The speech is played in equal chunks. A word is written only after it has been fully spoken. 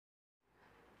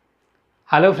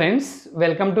Hello friends,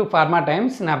 welcome to pharma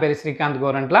times. నా పేరు శ్రీకాంత్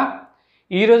గోరంట్ల.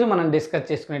 ఈరోజు మనం డిస్కస్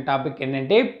చేసుకునే టాపిక్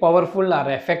ఏంటంటే powerful are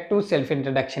effective self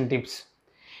introduction tips.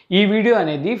 ఈ వీడియో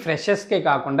అనేది ఫ్రెషర్స్కే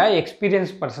కాకుండా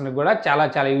ఎక్స్పీరియన్స్ పర్సన్కి కూడా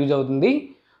చాలా యూజ్ అవుతుంది.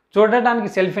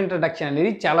 చూడడానికి సెల్ఫ్ ఇంట్రడక్షన్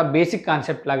అనేది చాలా బేసిక్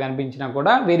కాన్సెప్ట్ లాగా అనిపించినా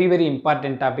కూడా వెరీ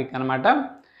ఇంపార్టెంట్ టాపిక్ అనమాట.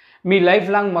 మీ లైఫ్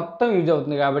లాంగ్ మొత్తం యూజ్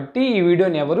అవుతుంది కాబట్టి ఈ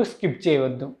వీడియోని ఎవరు స్కిప్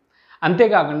చేయవద్దు.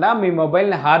 అంతేకాకుండా మీ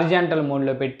మొబైల్ని హారిజాంటల్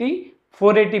మోడ్లో పెట్టి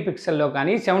 480 పిక్సెల్లో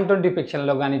కానీ 720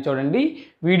 పిక్సెల్లో కానీ చూడండి.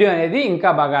 వీడియో అనేది ఇంకా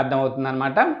బాగా అర్థమవుతుంది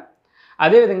అనమాట.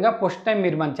 అదేవిధంగా ఫస్ట్ టైం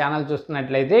మీరు మన ఛానల్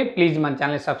చూస్తున్నట్లయితే ప్లీజ్ మన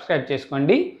ఛానల్ని సబ్స్క్రైబ్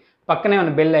చేసుకోండి. పక్కనే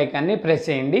ఉన్న బెల్ ఐకాన్ని ప్రెస్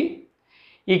చేయండి.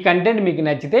 ఈ కంటెంట్ మీకు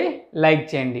నచ్చితే లైక్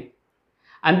చేయండి.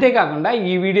 అంతేకాకుండా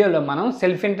ఈ వీడియోలో మనం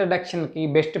సెల్ఫ్ ఇంట్రడక్షన్కి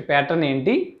బెస్ట్ ప్యాటర్న్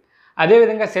ఏంటి,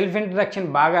 అదేవిధంగా సెల్ఫ్ ఇంట్రడక్షన్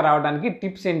బాగా రావడానికి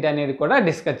టిప్స్ ఏంటి అనేది కూడా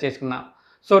డిస్కస్ చేసుకుందాం.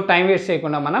 సో టైం వేస్ట్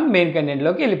చేయకుండా మనం మెయిన్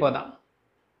కంటెంట్లోకి వెళ్ళిపోదాం.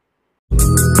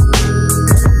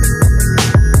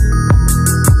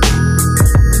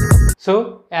 So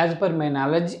as per my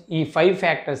knowledge ఈ 5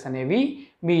 ఫ్యాక్టర్స్ అనేవి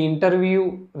మీ ఇంటర్వ్యూ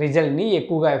రిజల్ట్ని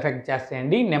ఎక్కువగా ఎఫెక్ట్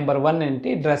చేస్తాయండి. నెంబర్ 1 అంటే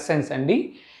డ్రెస్ సెన్స్ అండి.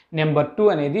 నెంబర్ 2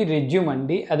 అనేది రెజ్యూమ్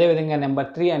అండి. అదేవిధంగా నెంబర్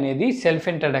 3 అనేది సెల్ఫ్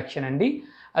ఇంట్రడక్షన్ అండి.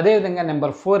 అదేవిధంగా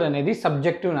నెంబర్ 4 అనేది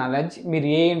సబ్జెక్టివ్ నాలెడ్జ్. మీరు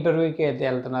ఏ ఇంటర్వ్యూకి అయితే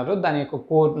వెళ్తున్నారో దాని యొక్క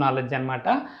కోర్ నాలెడ్జ్ అనమాట.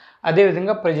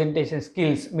 అదేవిధంగా ప్రజెంటేషన్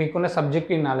స్కిల్స్, మీకున్న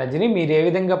సబ్జెక్టివ్ నాలెడ్జ్ని మీరు ఏ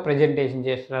విధంగా ప్రజెంటేషన్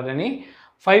చేస్తున్నారని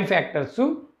 5 ఫ్యాక్టర్స్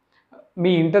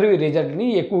మీ ఇంటర్వ్యూ రిజల్ట్ని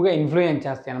ఎక్కువగా ఇన్ఫ్లుయెన్స్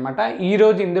చేస్తాయి అన్నమాట.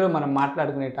 ఈరోజు ఇందులో మనం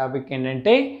మాట్లాడుకునే టాపిక్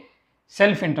ఏంటంటే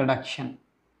సెల్ఫ్ ఇంట్రడక్షన్.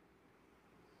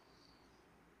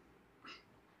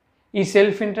 ఈ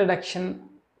సెల్ఫ్ ఇంట్రడక్షన్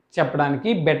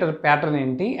చెప్పడానికి బెటర్ ప్యాటర్న్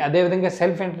ఏంటి, అదేవిధంగా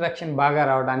సెల్ఫ్ ఇంట్రడక్షన్ బాగా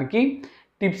రావడానికి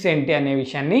టిప్స్ ఏంటి అనే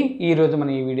విషయాన్ని ఈరోజు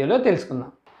మనం ఈ వీడియోలో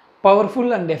తెలుసుకుందాం.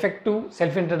 Powerful and effective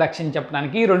self introduction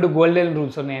చెప్పడానికి 2 గోల్డెన్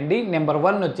రూల్స్ ఉన్నాయండి. నెంబర్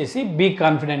 1 వచ్చేసి బీ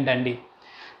కాన్ఫిడెంట్ అండి.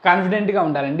 కాన్ఫిడెంట్గా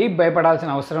ఉండాలండి, భయపడాల్సిన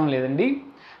అవసరం లేదండి.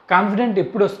 కాన్ఫిడెంట్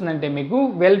ఎప్పుడు వస్తుందంటే మీకు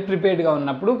వెల్ ప్రిపేర్డ్గా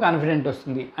ఉన్నప్పుడు కాన్ఫిడెంట్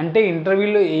వస్తుంది. అంటే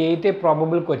ఇంటర్వ్యూలో ఏ అయితే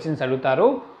ప్రాబబుల్ క్వశ్చన్స్ అడుగుతారో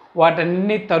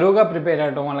వాటన్ని తరువుగా ప్రిపేర్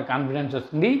అవ్వడం వల్ల కాన్ఫిడెన్స్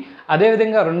వస్తుంది.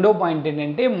 అదేవిధంగా రెండో పాయింట్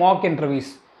ఏంటంటే మాక్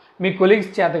ఇంటర్వ్యూస్. మీ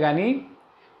కొలీగ్స్ చేత కానీ,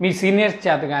 మీ సీనియర్స్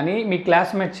చేత కానీ, మీ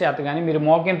క్లాస్మేట్స్ చేత కానీ మీరు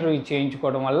మాక్ ఇంటర్వ్యూ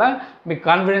చేయించుకోవడం వల్ల మీ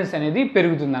కాన్ఫిడెన్స్ అనేది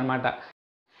పెరుగుతుంది అనమాట.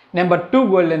 నెంబర్ 2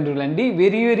 గోల్డెన్ రూల్ అండి.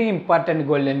 వెరీ ఇంపార్టెంట్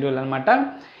గోల్డెన్ రూల్ అనమాట.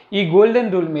 ఈ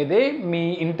గోల్డెన్ రూల్ మీదే మీ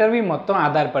ఇంటర్వ్యూ మొత్తం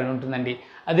ఆధారపడి ఉంటుందండి.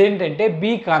 అదేంటంటే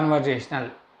బీ కాన్వర్జేషనల్.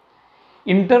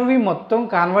 ఇంటర్వ్యూ మొత్తం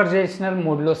కాన్వర్జేషనల్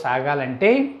మోడ్లో సాగాలంటే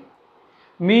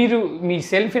మీరు మీ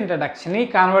సెల్ఫ్ ఇంట్రడక్షన్ని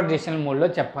కాన్వర్జేషనల్ మోడ్లో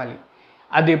చెప్పాలి.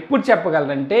 అది ఎప్పుడు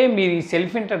చెప్పగలరంటే మీరు ఈ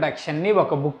సెల్ఫ్ ఇంట్రడక్షన్ని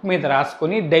ఒక బుక్ మీద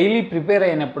రాసుకొని డైలీ ప్రిపేర్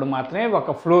అయినప్పుడు మాత్రమే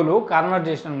ఒక ఫ్లోలో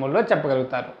కాన్వర్జేషనల్ మోడ్లో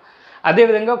చెప్పగలుగుతారు.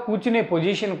 అదేవిధంగా కూర్చునే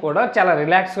పొజిషన్ కూడా చాలా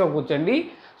రిలాక్స్గా కూర్చోండి.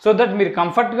 సో దట్ మీరు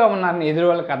కంఫర్ట్గా ఉన్నారని ఎదురు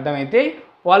వాళ్ళకి అర్థమైతే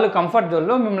వాళ్ళు కంఫర్ట్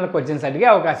జోన్లో మిమ్మల్ని క్వశ్చన్స్ అడిగే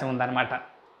అవకాశం ఉందన్నమాట.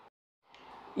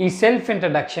 ఈ సెల్ఫ్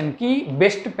ఇంట్రడక్షన్కి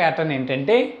బెస్ట్ ప్యాటర్న్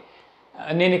ఏంటంటే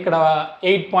నేను ఇక్కడ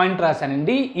 8 పాయింట్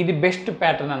రాశానండి. ఇది బెస్ట్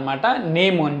ప్యాటర్న్ అనమాట.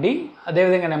 నేమ్ అండి,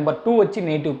 అదేవిధంగా నెంబర్ 2 వచ్చి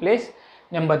నేటివ్ ప్లేస్,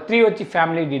 నెంబర్ 3 వచ్చి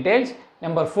ఫ్యామిలీ డీటెయిల్స్,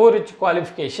 నెంబర్ 4 వచ్చి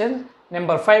క్వాలిఫికేషన్స్,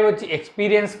 నెంబర్ 5 వచ్చి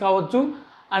ఎక్స్పీరియన్స్ కావచ్చు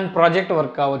అండ్ ప్రాజెక్ట్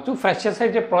వర్క్ కావచ్చు. ఫ్రెషర్స్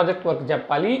అయితే ప్రాజెక్ట్ వర్క్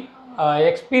చెప్పాలి,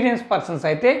 ఎక్స్పీరియన్స్ పర్సన్స్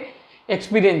అయితే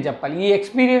ఎక్స్పీరియన్స్ చెప్పాలి. ఈ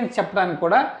ఎక్స్పీరియన్స్ చెప్పడానికి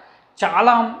కూడా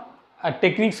చాలా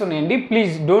టెక్నిక్స్ ఉన్నాయండి.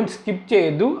 ప్లీజ్ డోంట్ స్కిప్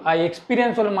చేయొద్దు. ఆ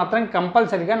ఎక్స్పీరియన్స్ వాళ్ళు మాత్రం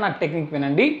కంపల్సరీగా నా టెక్నిక్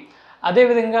వినండి.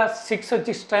 అదేవిధంగా 6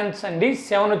 వచ్చి స్ట్రెంగ్త్స్ అండి,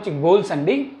 7 వచ్చి గోల్స్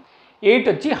అండి, 8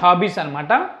 వచ్చి హాబీస్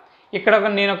అనమాట. ఇక్కడ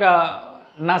నేను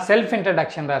నా సెల్ఫ్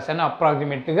ఇంట్రడక్షన్ రాశాను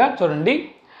అప్రాక్సిమేట్గా చూడండి.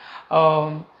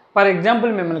 ఫర్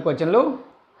ఎగ్జాంపుల్ మిమ్మల్ని క్వశ్చన్లో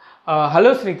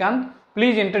hello Srikanth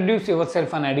please introduce your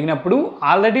self అని అడిగినప్పుడు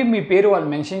ఆల్రెడీ మీ పేరు వాళ్ళు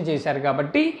మెన్షన్ చేశారు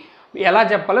కాబట్టి ఎలా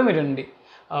చెప్పాలో మీరు అండి.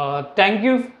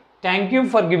 Thank you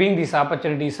for giving this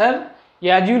opportunity sir.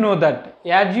 As you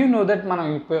know that మనం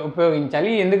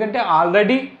ఉపయోగించాలి. ఎందుకంటే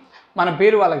ఆల్రెడీ మన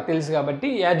పేరు వాళ్ళకి తెలుసు కాబట్టి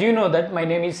as you know that my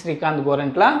name is Srikanth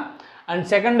Gorantla. And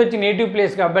second వచ్చి నేటివ్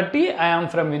ప్లేస్ కాబట్టి I am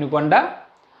from Vinukonda.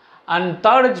 And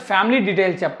third వచ్చి ఫ్యామిలీ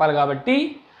డీటెయిల్స్ చెప్పాలి కాబట్టి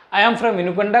I am from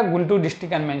Vinukonda, Guntur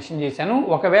district అని మెన్షన్ చేశాను.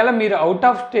 ఒకవేళ మీరు అవుట్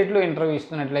ఆఫ్ స్టేట్లో ఇంటర్వ్యూ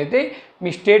ఇస్తున్నట్లయితే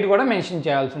మీ స్టేట్ కూడా మెన్షన్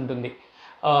చేయాల్సి ఉంటుంది.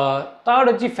 థర్డ్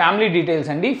వచ్చి ఫ్యామిలీ డీటెయిల్స్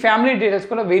అండి. ఫ్యామిలీ డీటెయిల్స్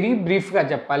కూడా వెరీ బ్రీఫ్గా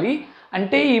చెప్పాలి.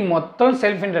 అంటే ఈ మొత్తం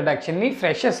సెల్ఫ్ ఇంట్రడక్షన్ని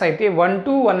ఫ్రెషర్స్ అయితే 1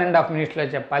 to 1.5 మినిట్స్లో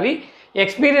చెప్పాలి.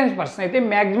 ఎక్స్పీరియన్స్ పర్సన్ అయితే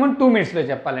మ్యాక్సిమం 2 మినిట్స్లో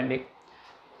చెప్పాలండి.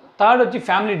 థర్డ్ వచ్చి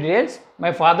family details.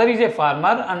 My father is a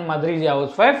farmer and mother is a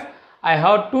house wife. I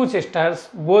have 2 sisters,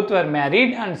 both were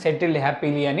married and settled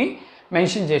happily అని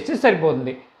మెన్షన్ చేస్తే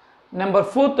సరిపోతుంది. నెంబర్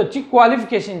 4 వచ్చి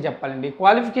క్వాలిఫికేషన్ చెప్పాలండి.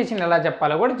 క్వాలిఫికేషన్ ఎలా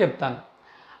చెప్పాలో కూడా చెప్తాను.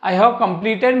 I have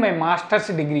completed my masters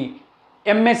degree.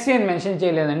 M.Sc అని మెన్షన్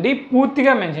చేయలేదండి,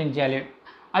 పూర్తిగా మెన్షన్ చేయాలి.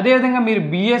 అదేవిధంగా మీరు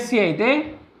B.Sc అయితే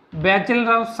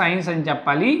బ్యాచిలర్ ఆఫ్ సైన్స్ అని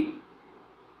చెప్పాలి.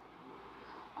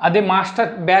 అదే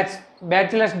మాస్టర్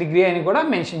బ్యాచిలర్స్ డిగ్రీ అని కూడా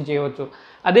మెన్షన్ చేయవచ్చు.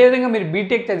 అదేవిధంగా మీరు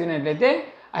బీటెక్ చదివినట్లయితే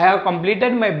I have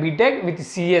completed my BTech with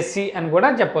CSC అని కూడా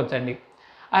చెప్పవచ్చండి.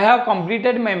 I have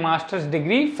completed my masters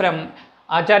degree from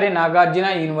Acharya Nagarjuna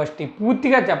university.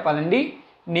 పూర్తిగా చెప్పాలండి,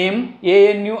 నేమ్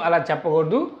ఏఎన్యు అలా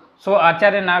చెప్పకూడదు. So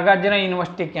Acharya Nagarjuna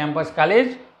university campus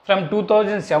college from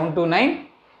 2007 to 9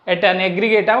 at an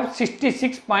aggregate of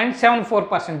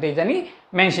 66.74% అని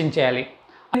మెన్షన్ చేయాలి.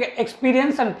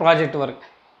 Experience and project work.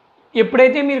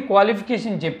 ఎప్పుడైతే మీరు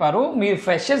క్వాలిఫికేషన్ చెప్పారో మీరు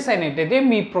ఫ్రెషర్స్ అయినట్టయితే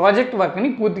మీ ప్రాజెక్ట్ వర్క్ని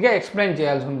పూర్తిగా ఎక్స్ప్లెయిన్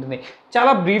చేయాల్సి ఉంటుంది.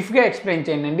 చాలా బ్రీఫ్గా ఎక్స్ప్లెయిన్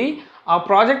చేయండి. ఆ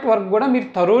ప్రాజెక్ట్ వర్క్ కూడా మీరు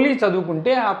థరోలీ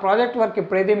చదువుకుంటే ఆ ప్రాజెక్ట్ వర్క్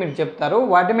ఎప్పుడైతే మీరు చెప్తారో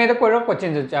వాటి మీద కూడా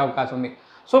క్వశ్చన్స్ వచ్చే అవకాశం ఉంది.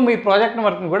 సో మీ ప్రాజెక్ట్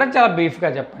వర్క్ని కూడా చాలా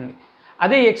బ్రీఫ్గా చెప్పండి.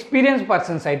 అదే ఎక్స్పీరియన్స్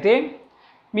పర్సన్స్ అయితే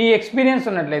మీ ఎక్స్పీరియన్స్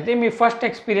ఉన్నట్లయితే మీ first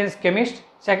experience chemist,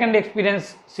 second experience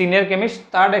senior chemist,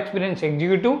 third experience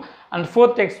executive and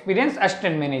fourth experience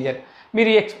assistant manager. మీరు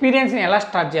ఈ ఎక్స్పీరియన్స్ని ఎలా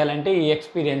స్టార్ట్ చేయాలంటే ఈ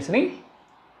ఎక్స్పీరియన్స్ని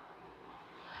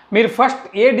మీరు ఫస్ట్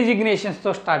ఏ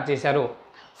డిజిగ్నేషన్స్తో స్టార్ట్ చేశారు.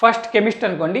 ఫస్ట్ కెమిస్ట్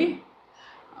అనుకోండి.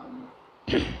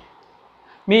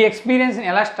 మీ ఎక్స్పీరియన్స్ని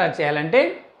ఎలా స్టార్ట్ చేయాలంటే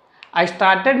I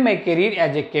started my career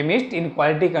as a chemist in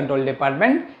quality control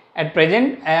department. At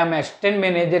present I am assistant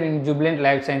manager in Jubilant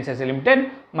life sciences limited,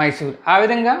 Mysore. ఆ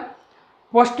విధంగా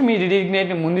ఫస్ట్ మీ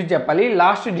డిజిగ్నేట్ని ముందు చెప్పాలి,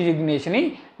 లాస్ట్ డిజిగ్నేషన్ని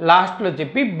లాస్ట్లో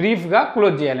చెప్పి బ్రీఫ్గా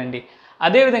క్లోజ్ చేయాలండి.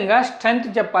 అదేవిధంగా స్ట్రెంత్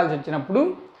చెప్పాల్సి వచ్చినప్పుడు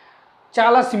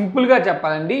చాలా సింపుల్గా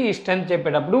చెప్పాలండి. ఈ స్ట్రెంత్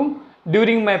చెప్పేటప్పుడు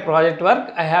during my project work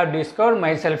I have discovered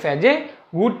my self as a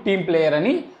good team player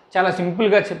అని చాలా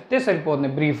సింపుల్గా చెప్తే సరిపోతుంది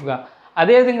బ్రీఫ్గా.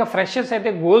 అదేవిధంగా ఫ్రెషర్స్ అయితే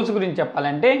గోల్స్ గురించి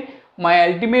చెప్పాలంటే my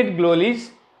ultimate goal is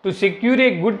to secure a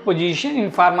good position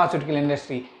in pharmaceutical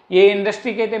industry. ఏ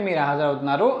ఇండస్ట్రీకి అయితే మీరు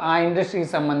హాజరవుతున్నారో ఆ ఇండస్ట్రీకి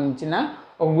సంబంధించిన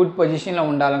ఒక గుడ్ పొజిషన్లో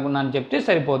ఉండాలనుకున్నాను చెప్తే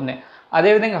సరిపోతుంది.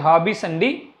 అదేవిధంగా హాబీస్ అండి,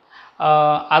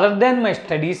 అదర్ దాన్ మై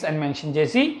స్టడీస్ అని మెన్షన్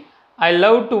చేసి I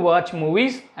love to watch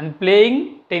movies and playing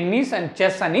tennis and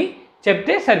chess అని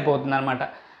చెప్తే సరిపోతుంది అనమాట.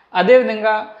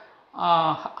 అదేవిధంగా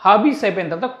హాబీస్ అయిపోయిన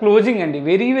తర్వాత క్లోజింగ్ అండి,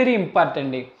 వెరీ వెరీ ఇంపార్టెంట్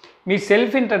అండి. మీ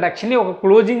సెల్ఫ్ ఇంట్రడక్షన్ని ఒక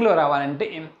క్లోజింగ్లో రావాలంటే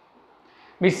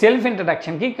మీ సెల్ఫ్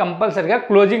ఇంట్రడక్షన్కి కంపల్సరీగా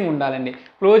క్లోజింగ్ ఉండాలండి.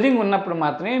 క్లోజింగ్ ఉన్నప్పుడు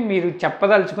మాత్రమే మీరు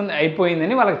చెప్పదలుచుకుంది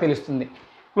అయిపోయిందని వాళ్ళకి తెలుస్తుంది.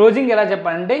 క్లోజింగ్ ఎలా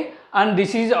చెప్పాలంటే and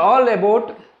this is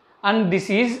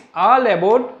all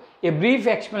about a brief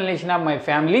explanation of my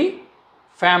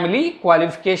family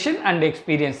qualification and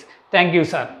experience. Thank you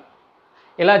sir.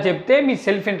 ఇలా చెప్తే మీ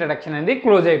సెల్ఫ్ ఇంట్రడక్షన్ అనేది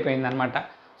క్లోజ్ అయిపోయింది అనమాట.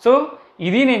 సో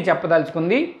ఇది నేను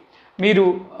చెప్పదలుచుకుంది. మీరు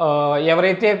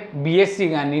ఎవరైతే బీఎస్సీ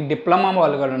కానీ డిప్లొమా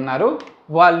వాళ్ళు కూడా ఉన్నారో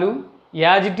వాళ్ళు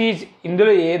యాజ్ ఇట్ ఈజ్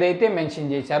ఇందులో ఏదైతే మెన్షన్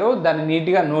చేశారో దాన్ని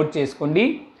నీట్గా నోట్ చేసుకోండి.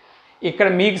 ఇక్కడ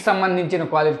మీకు సంబంధించిన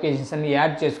క్వాలిఫికేషన్స్ అన్ని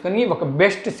యాడ్ చేసుకొని ఒక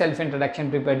బెస్ట్ సెల్ఫ్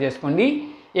ఇంట్రడక్షన్ ప్రిపేర్ చేసుకోండి.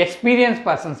 ఎక్స్పీరియన్స్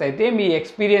పర్సన్స్ అయితే మీ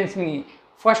ఎక్స్పీరియన్స్ని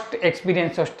ఫస్ట్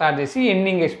ఎక్స్పీరియన్స్తో స్టార్ట్ చేసి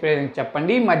ఎండింగ్ ఎక్స్పీరియన్స్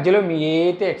చెప్పండి. మధ్యలో మీ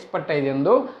ఏదైతే ఎక్స్పర్టైజ్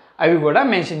ఉందో అవి కూడా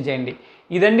మెన్షన్ చేయండి.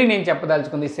 ఇదండి నేను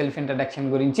చెప్పదలుచుకుంది సెల్ఫ్ ఇంట్రడక్షన్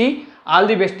గురించి. ఆల్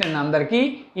ది బెస్ట్ అండి అందరికీ.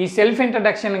 ఈ సెల్ఫ్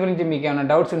ఇంట్రడక్షన్ గురించి మీకు ఏమైనా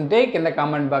డౌట్స్ ఉంటే కింద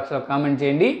కామెంట్ బాక్స్లో కామెంట్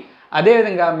చేయండి.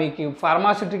 అదేవిధంగా మీకు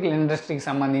ఫార్మాస్యూటికల్ ఇండస్ట్రీకి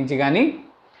సంబంధించి కానీ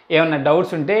ఏమైనా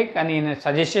డౌట్స్ ఉంటే కానీ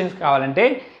సజెషన్స్ కావాలంటే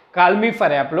కాల్ మీ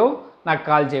ఫర్ యాప్లో నాకు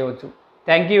కాల్ చేయవచ్చు.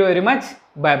 Thank you very much.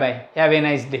 Bye bye. Have a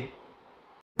nice day.